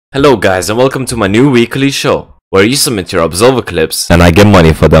Hello guys and welcome to my new weekly show, where you submit your Absolver clips and I get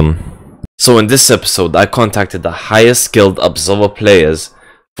money for them. So in this episode I contacted the highest skilled Absolver players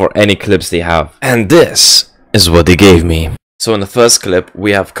for any clips they have. And this is what they gave me. So in the first clip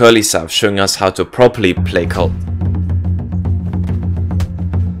we have Curly Sav showing us how to properly play Cult.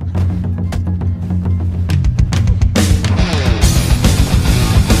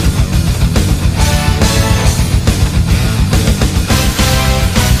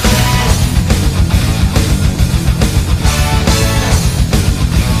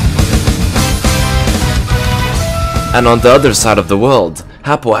 And on the other side of the world,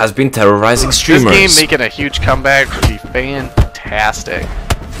 Hapo has been terrorizing streamers. This game making a huge comeback would be fantastic.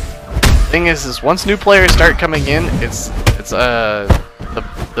 Thing is once new players start coming in, the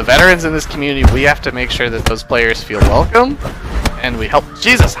veterans in this community, we have to make sure that those players feel welcome, and we help.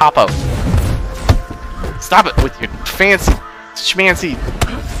 Jesus, Hapo! Stop it with your fancy, schmancy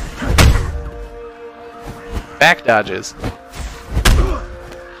back dodges.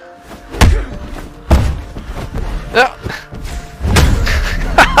 No!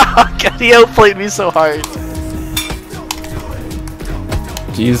 God, he outplayed me so hard.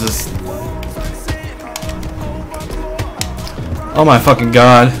 Jesus. Oh my fucking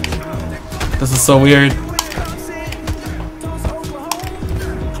god. This is so weird.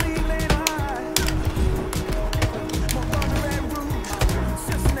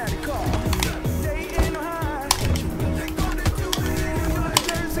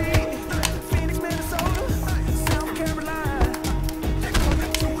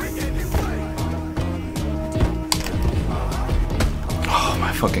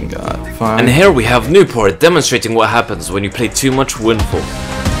 Fucking god. Fine. And here we have Newport demonstrating what happens when you play too much Windfall.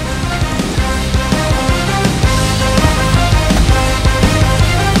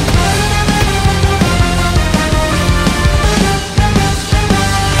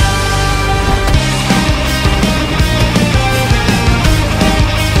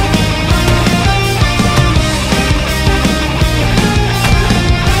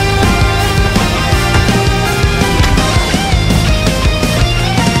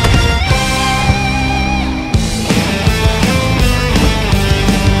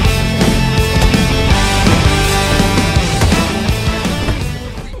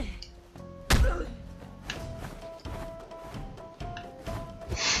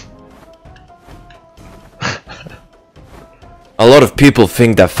 A lot of people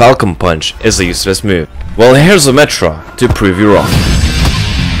think that Falcon Punch is a useless move. Well, here's a Metro to prove you wrong.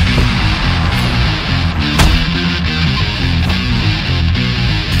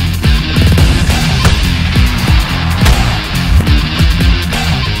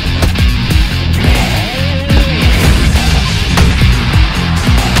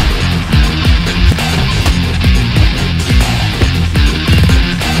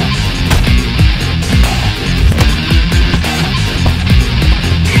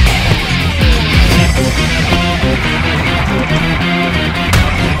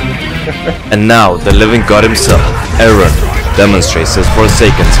 And now, the living god himself, Aaron, demonstrates his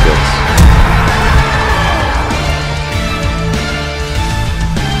Forsaken skills.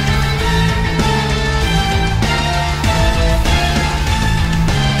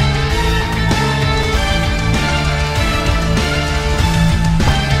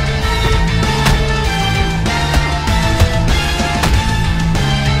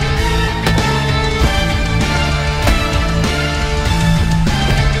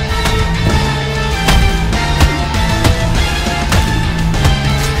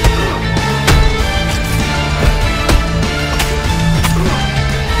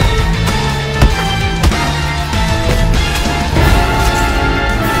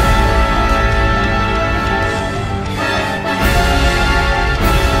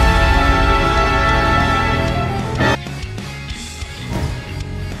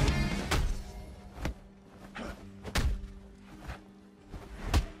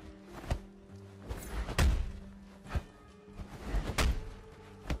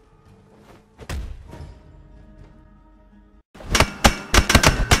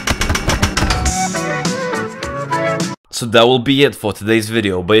 So that will be it for today's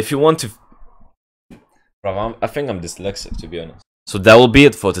video, but if you want to... I think I'm dyslexic, to be honest. So that will be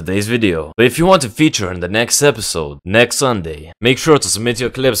it for today's video, but if you want to feature in the next episode, next Sunday, make sure to submit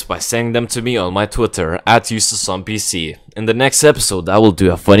your clips by sending them to me on my Twitter, @justas_on_pc. In the next episode, I will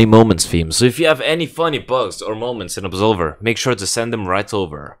do a funny moments theme, so if you have any funny bugs or moments in Absolver, make sure to send them right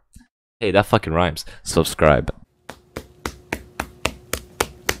over. Hey, that fucking rhymes. Subscribe.